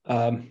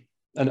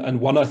 And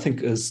one I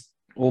think is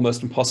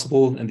almost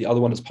impossible, and the other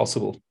one is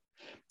possible.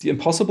 The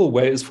impossible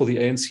way is for the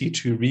ANC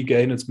to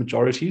regain its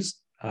majorities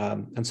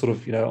and sort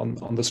of,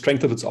 on the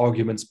strength of its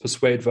arguments,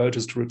 persuade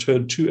voters to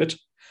return to it.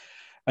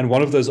 And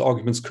one of those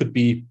arguments could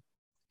be,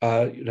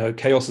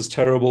 chaos is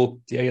terrible.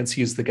 The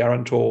ANC is the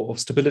guarantor of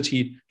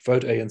stability.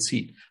 Vote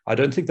ANC. I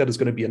don't think that is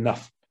going to be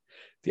enough.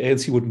 The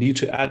ANC would need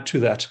to add to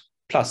that.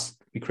 Plus,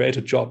 we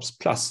created jobs.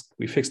 Plus,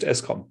 we fixed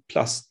Eskom.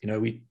 Plus,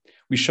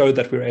 we showed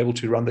that we were able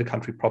to run the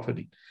country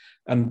properly.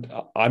 And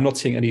I'm not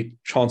seeing any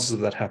chances of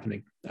that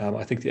happening.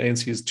 I think the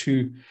ANC is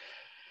too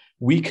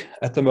weak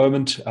at the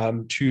moment,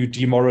 too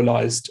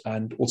demoralized,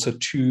 and also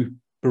too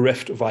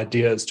bereft of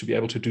ideas to be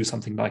able to do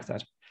something like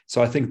that.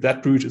 So I think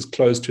that route is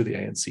closed to the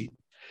ANC.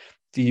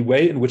 The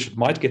way in which it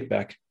might get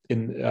back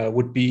in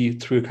would be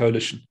through a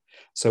coalition.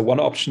 So one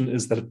option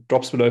is that it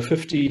drops below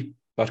 50,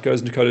 but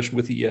goes into coalition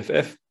with the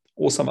EFF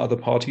or some other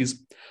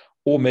parties,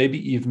 or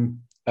maybe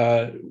even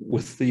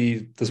with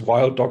this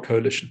wild dog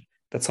coalition,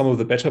 that some of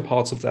the better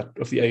parts of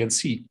the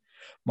ANC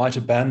might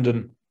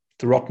abandon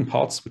the rotten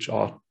parts, which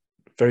are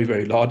very,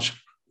 very large,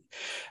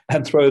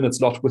 and throw in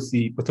its lot with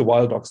the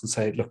wild dogs and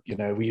say, look,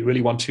 we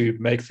really want to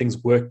make things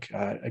work,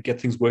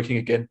 get things working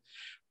again.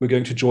 We're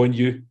going to join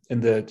you in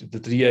the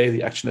DA,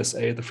 the Action SA,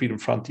 the Freedom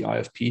Front, the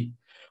IFP,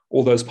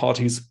 all those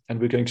parties, and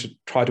we're going to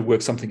try to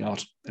work something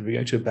out, and we're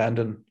going to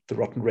abandon the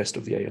rotten rest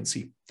of the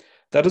ANC.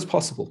 That is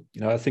possible.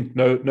 I think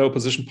no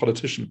opposition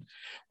politician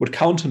would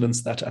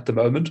countenance that at the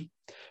moment.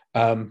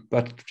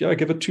 But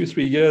give it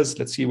 2-3 years.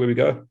 Let's see where we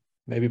go.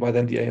 Maybe by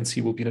then the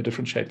ANC will be in a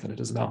different shape than it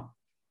is now.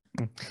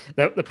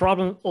 The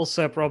problem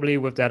also probably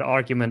with that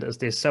argument is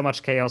there's so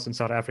much chaos in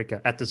South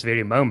Africa at this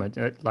very moment,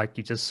 like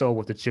you just saw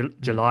with the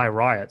July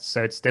riots.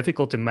 So it's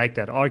difficult to make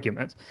that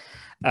argument.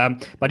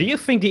 But do you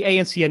think the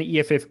ANC and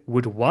EFF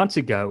would want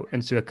to go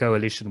into a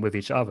coalition with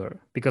each other?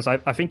 Because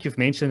I think you've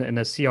mentioned in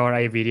a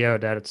CRA video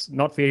that it's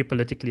not very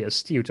politically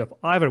astute of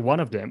either one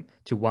of them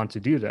to want to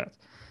do that.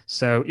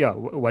 So, yeah,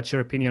 what's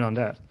your opinion on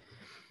that?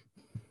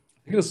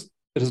 Because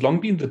it has long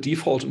been the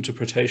default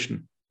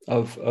interpretation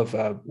of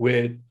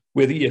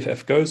where the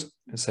EFF goes.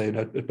 I say,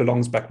 it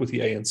belongs back with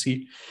the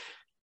ANC.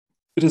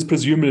 It has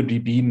presumably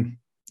been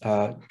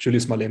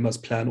Julius Malema's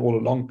plan all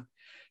along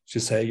to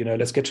say,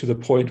 let's get to the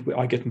point where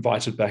I get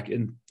invited back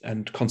in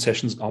and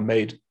concessions are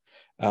made,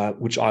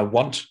 which I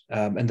want,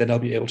 and then I'll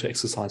be able to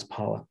exercise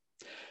power.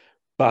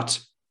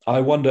 But I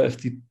wonder if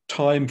the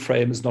time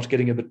frame is not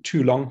getting a bit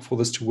too long for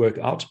this to work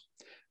out.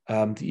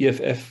 The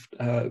EFF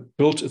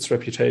built its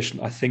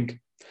reputation, I think,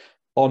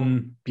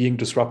 on being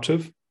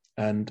disruptive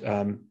and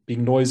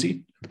being noisy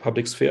in the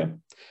public sphere.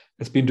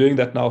 It's been doing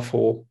that now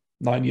for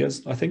 9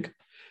 years, I think.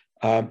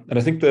 And I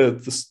think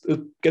this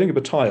getting a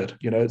bit tired,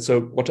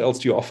 so what else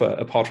do you offer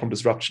apart from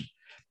disruption?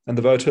 And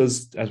the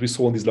voters, as we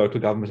saw in these local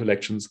government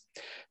elections,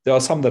 there are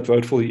some that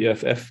vote for the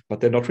EFF,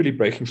 but they're not really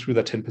breaking through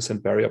that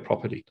 10% barrier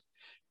properly,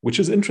 which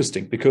is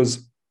interesting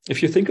because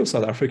if you think of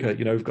South Africa,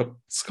 we've got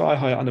sky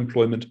high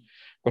unemployment,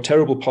 we've got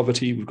terrible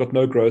poverty, we've got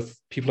no growth,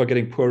 people are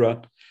getting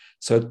poorer.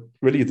 So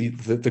really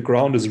the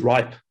ground is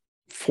ripe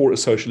for a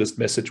socialist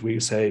message where you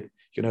say,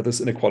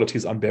 this inequality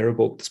is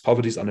unbearable, this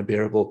poverty is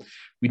unbearable.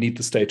 We need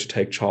the state to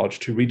take charge,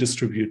 to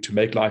redistribute, to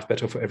make life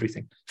better for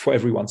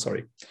everyone.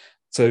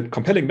 So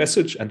compelling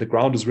message, and the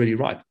ground is really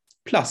ripe.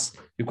 Plus,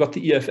 you've got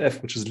the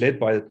EFF, which is led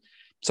by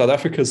South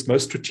Africa's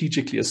most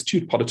strategically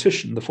astute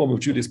politician in the form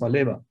of Julius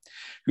Malema,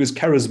 who is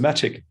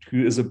charismatic,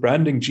 who is a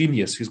branding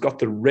genius, who's got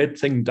the red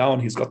thing down,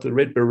 he's got the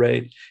red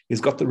beret,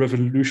 he's got the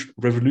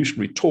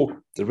revolutionary talk,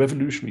 the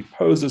revolutionary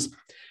poses.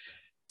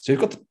 So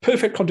you've got the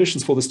perfect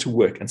conditions for this to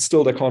work, and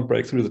still they can't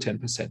break through the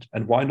 10%.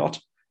 And why not?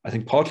 I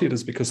think partly it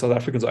is because South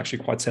Africans are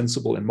actually quite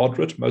sensible and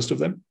moderate, most of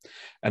them,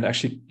 and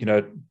actually,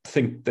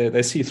 think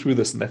they see through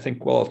this and they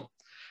think, well,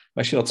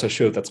 I'm actually not so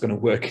sure that's going to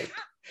work.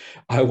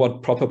 I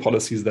want proper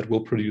policies that will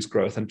produce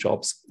growth and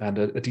jobs and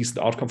a decent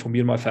outcome for me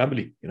and my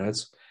family.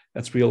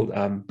 That's real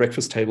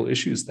breakfast table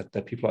issues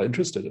that people are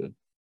interested in.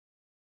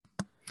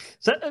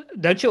 So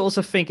don't you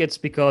also think it's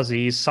because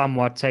he's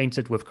somewhat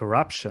tainted with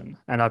corruption?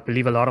 And I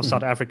believe a lot of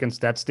South Africans,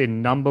 that's the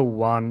number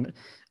one.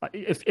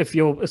 If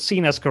you're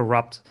seen as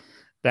corrupt,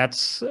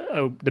 that's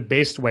the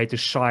best way to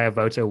shy a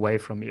voter away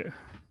from you.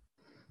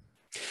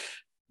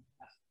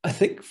 I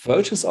think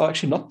voters are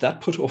actually not that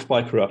put off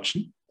by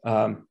corruption.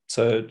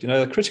 So,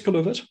 they're critical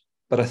of it.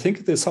 But I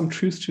think there's some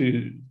truth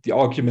to the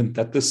argument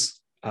that this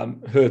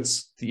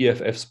hurts the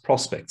EFF's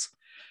prospects.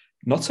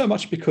 Not so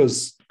much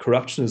because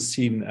corruption is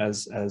seen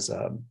as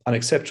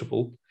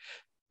unacceptable,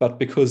 but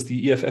because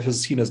the EFF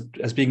is seen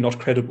as being not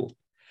credible.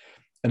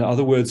 In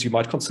other words, you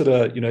might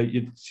consider,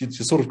 you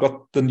sort of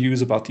got the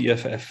news about the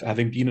EFF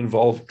having been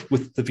involved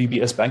with the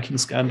VBS banking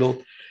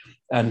scandal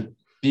and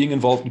being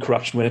involved in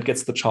corruption when it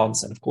gets the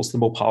chance. And of course, the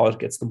more power it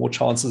gets, the more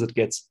chances it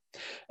gets.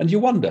 And you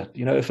wonder,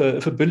 if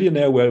a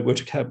billionaire were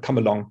to come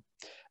along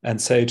and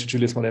say to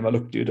Julius Malema,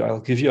 look, dude, I'll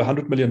give you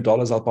 $100 million.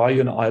 I'll buy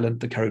you an island,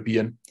 the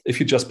Caribbean, if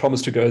you just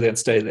promise to go there and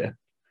stay there.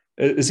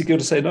 Is he going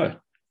to say no?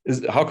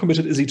 How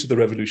committed is he to the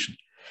revolution?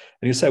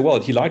 And you say,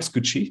 well, he likes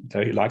Gucci,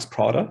 he likes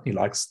Prada, he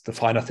likes the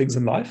finer things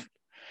in life.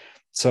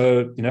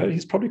 So,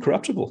 he's probably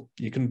corruptible.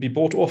 You can be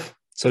bought off.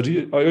 So are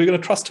you going to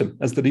trust him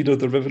as the leader of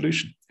the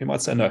revolution? He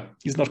might say, no,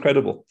 he's not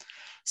credible.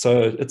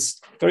 So it's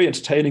very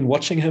entertaining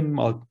watching him.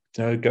 I'll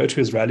go to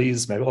his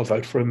rallies. Maybe I'll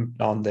vote for him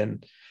now and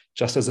then,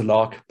 just as a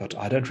lark, but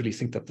I don't really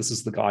think that this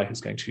is the guy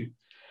who's going to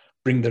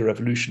bring the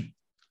revolution.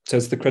 So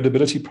it's the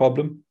credibility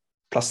problem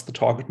plus the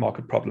target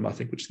market problem, I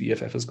think, which the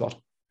EFF has got.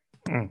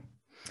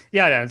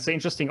 Yeah, it's an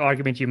interesting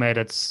argument you made.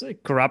 It's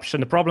corruption.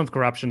 The problem of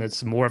corruption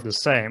is more of the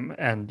same.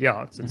 And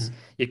yeah,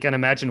 you can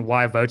imagine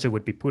why a voter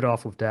would be put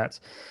off with that.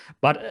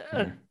 But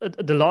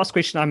the last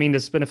question,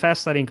 it's been a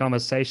fascinating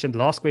conversation. The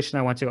last question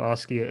I want to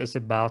ask you is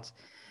about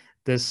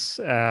this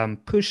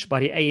push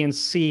by the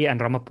ANC and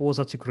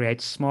Ramaphosa to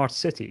create smart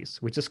cities,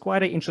 which is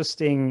quite an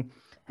interesting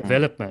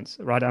development,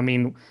 right? I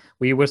believe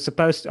we were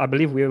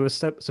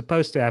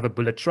supposed to have a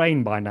bullet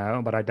train by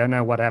now, but I don't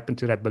know what happened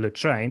to that bullet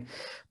train.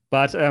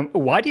 But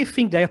why do you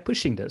think they are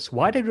pushing this?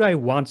 Why do they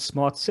want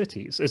smart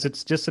cities? Is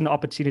it just an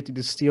opportunity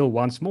to steal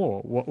once more?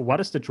 What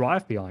is the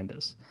drive behind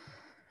this?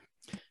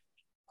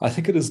 I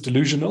think it is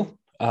delusional.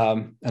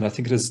 And I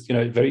think it is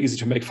very easy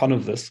to make fun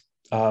of this.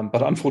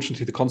 But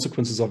unfortunately, the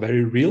consequences are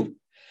very real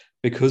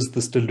because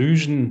this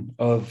delusion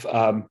of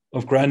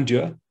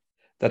grandeur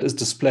that is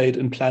displayed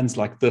in plans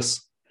like this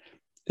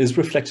is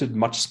reflected in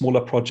much smaller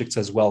projects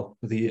as well.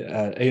 The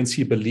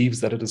ANC believes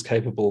that it is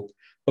capable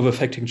of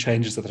effecting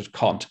changes that it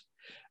can't.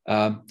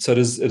 So it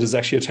is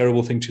actually a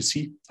terrible thing to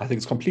see. I think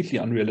it's completely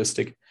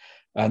unrealistic.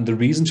 And the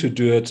reason to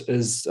do it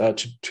is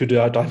to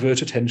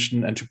divert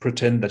attention and to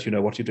pretend that you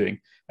know what you're doing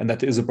and that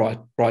there is a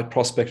bright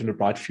prospect and a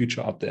bright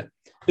future out there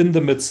in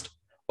the midst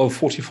of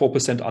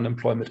 44%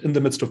 unemployment, in the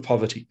midst of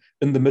poverty,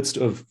 in the midst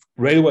of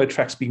railway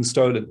tracks being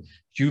stolen.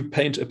 You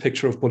paint a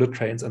picture of bullet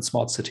trains and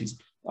smart cities.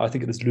 I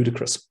think it is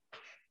ludicrous.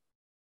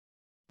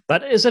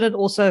 But isn't it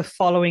also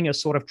following a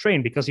sort of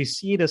trend? Because you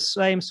see the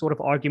same sort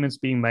of arguments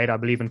being made, I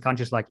believe, in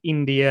countries like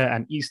India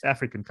and East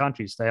African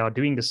countries. They are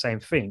doing the same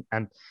thing.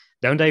 And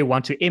don't they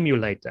want to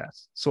emulate that?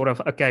 Sort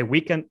of, okay,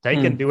 they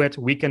can do it,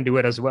 we can do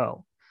it as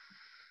well.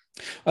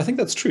 I think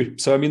that's true.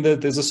 So, I mean,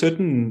 there's a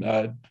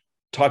certain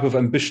type of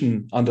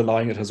ambition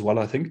underlying it as well,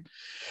 I think.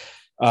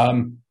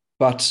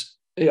 But,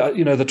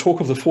 the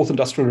talk of the fourth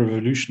industrial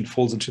revolution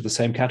falls into the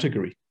same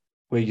category,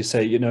 where you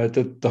say,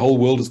 the whole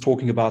world is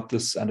talking about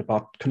this and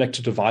about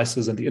connected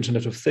devices and the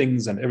Internet of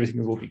Things, and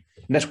everything will be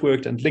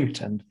networked and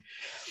linked, and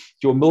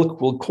your milk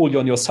will call you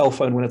on your cell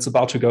phone when it's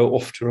about to go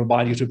off to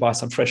remind you to buy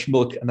some fresh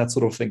milk and that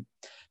sort of thing.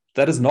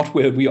 That is not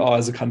where we are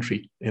as a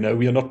country.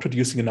 We are not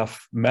producing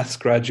enough maths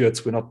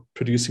graduates. We're not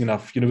producing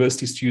enough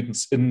university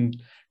students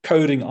in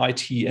coding,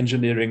 IT,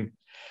 engineering,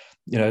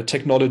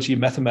 technology,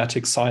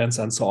 mathematics, science,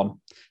 and so on,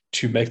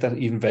 to make that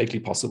even vaguely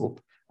possible.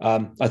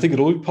 I think it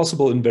will be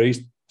possible in very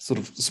sort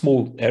of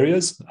small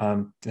areas.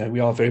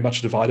 We are very much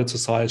a divided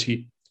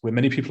society where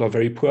many people are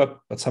very poor,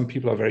 but some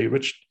people are very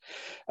rich.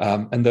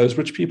 And those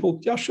rich people,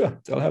 yeah, sure,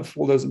 they'll have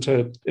all those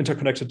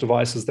interconnected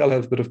devices. They'll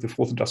have a bit of the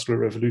fourth industrial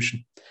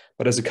revolution.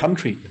 But as a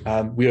country,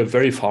 we are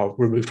very far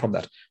removed from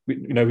that.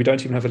 We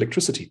don't even have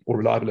electricity, or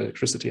reliable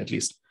electricity at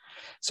least.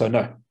 So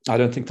no, I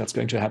don't think that's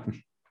going to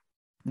happen.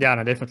 Yeah,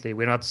 no, definitely.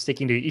 We're not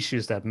sticking to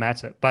issues that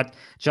matter. But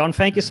John,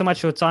 thank you so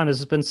much for your time. This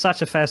has been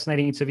such a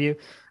fascinating interview.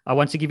 I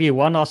want to give you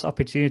one last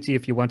opportunity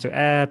if you want to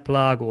add,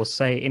 plug, or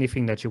say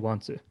anything that you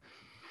want to.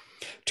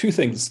 Two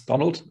things,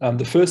 Donald.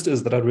 The first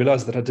is that I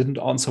realized that I didn't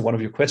answer one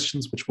of your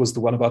questions, which was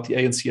the one about the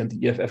ANC and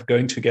the EFF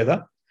going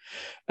together.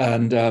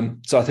 And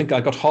so I think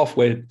I got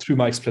halfway through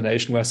my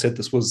explanation where I said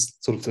this was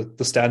sort of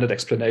the standard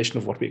explanation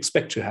of what we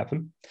expect to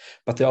happen.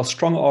 But there are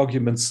strong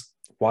arguments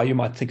why you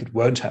might think it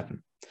won't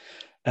happen.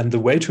 And the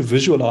way to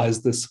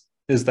visualize this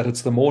is that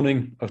it's the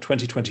morning of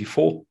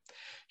 2024.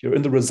 You're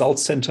in the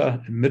results center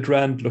in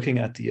Midrand looking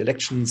at the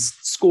elections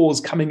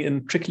scores coming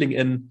in, trickling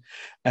in,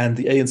 and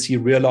the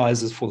ANC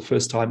realizes for the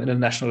first time in a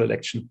national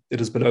election, it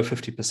is below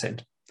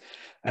 50%.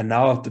 And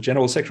now the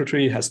general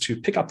secretary has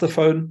to pick up the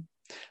phone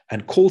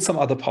and call some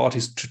other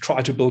parties to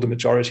try to build a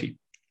majority.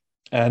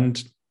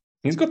 And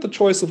he's got the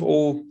choice of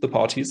all the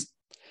parties.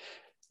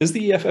 Is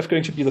the EFF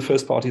going to be the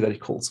first party that he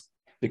calls?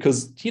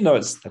 Because he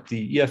knows that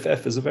the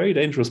EFF is a very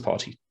dangerous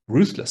party,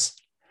 ruthless,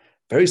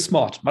 very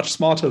smart, much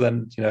smarter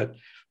than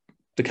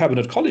the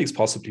cabinet colleagues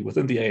possibly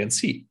within the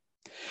ANC.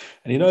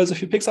 And he knows if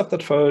he picks up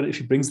that phone, if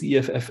he brings the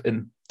EFF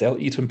in, they'll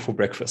eat him for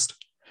breakfast.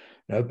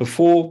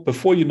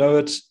 Before you know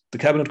it, the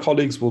cabinet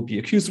colleagues will be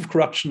accused of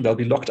corruption. They'll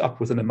be locked up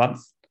within a month.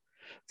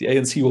 The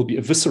ANC will be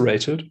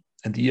eviscerated,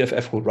 and the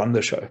EFF will run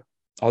the show.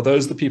 Are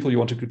those the people you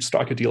want to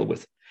strike a deal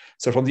with?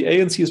 So from the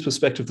ANC's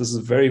perspective, this is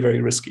very,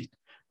 very risky.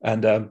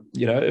 And,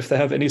 if they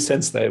have any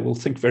sense, they will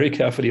think very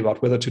carefully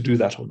about whether to do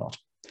that or not.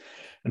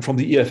 And from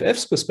the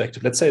EFF's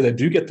perspective, let's say they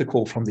do get the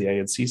call from the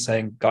ANC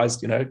saying,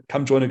 guys,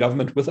 come join a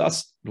government with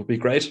us. It'll be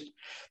great.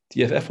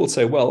 The EFF will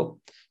say, well,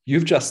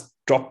 you've just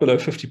dropped below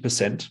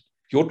 50%.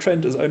 Your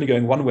trend is only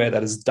going one way,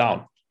 that is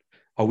down.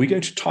 Are we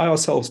going to tie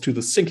ourselves to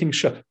the sinking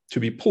ship to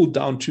be pulled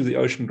down to the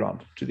ocean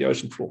ground, to the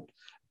ocean floor?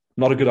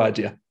 Not a good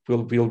idea.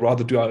 We'll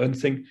rather do our own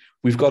thing.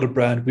 We've got a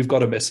brand. We've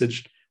got a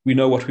message. We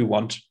know what we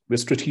want. We're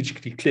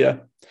strategically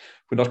clear.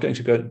 We're not going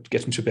to go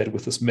get into bed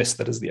with this mess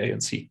that is the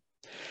ANC.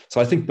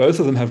 So I think both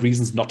of them have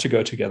reasons not to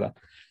go together.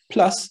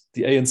 Plus,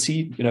 the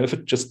ANC, if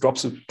it just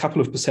drops a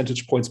couple of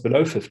percentage points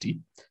below 50,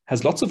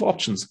 has lots of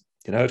options.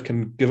 It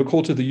can give a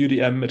call to the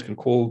UDM, it can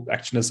call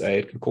Action SA,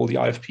 it can call the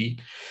IFP,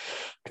 it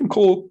can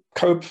call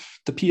COPE,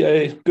 the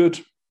PA, Good.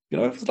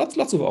 There's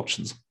lots of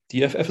options.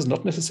 The EFF is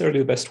not necessarily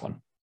the best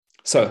one.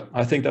 So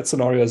I think that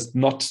scenario is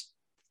not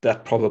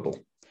that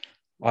probable.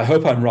 I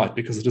hope I'm right,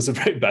 because it is a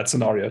very bad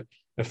scenario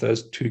if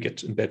those two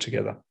get in bed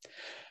together.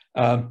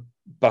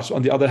 But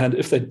on the other hand,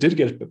 if they did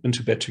get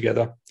into bed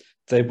together,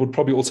 they would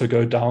probably also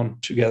go down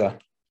together.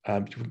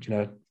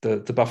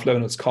 The buffalo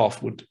and its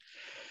calf would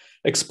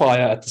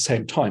expire at the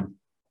same time.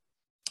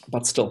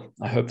 But still,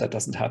 I hope that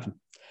doesn't happen.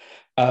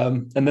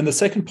 And then the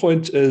second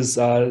point is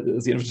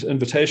the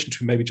invitation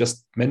to maybe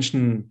just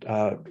mention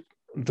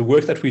the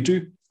work that we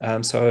do.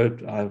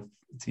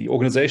 The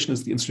organization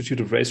is the Institute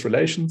of Race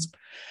Relations,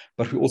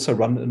 but we also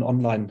run an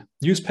online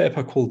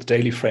newspaper called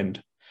Daily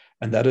Friend.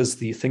 And that is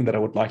the thing that I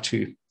would like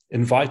to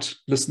invite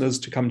listeners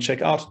to come and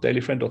check out,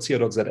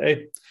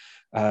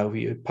 dailyfriend.co.za.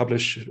 We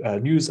publish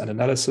news and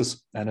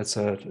analysis, and it's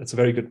a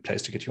very good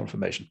place to get your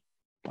information,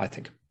 I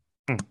think.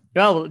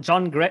 Well,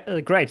 John,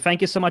 great.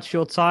 Thank you so much for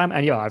your time.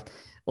 And yeah,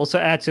 also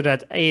add to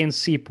that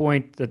ANC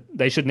point that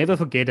they should never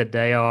forget that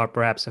they are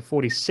perhaps a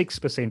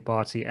 46%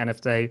 party. And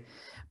if they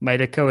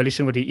made a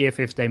coalition with the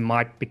EFF, they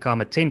might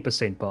become a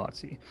 10%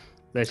 party.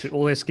 They should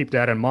always keep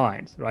that in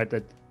mind, right?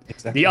 That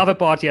Exactly. The other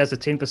party has the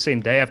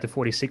 10%, they have the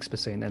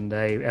 46%, and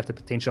they have the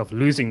potential of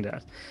losing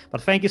that.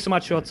 But thank you so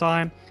much for your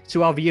time.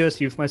 To our viewers,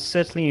 you've most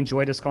certainly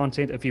enjoyed this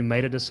content. If you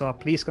made it this far,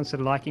 please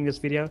consider liking this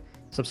video,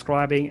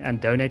 subscribing,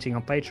 and donating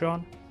on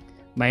Patreon.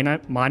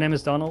 My name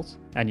is Donald,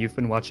 and you've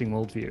been watching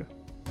Worldview.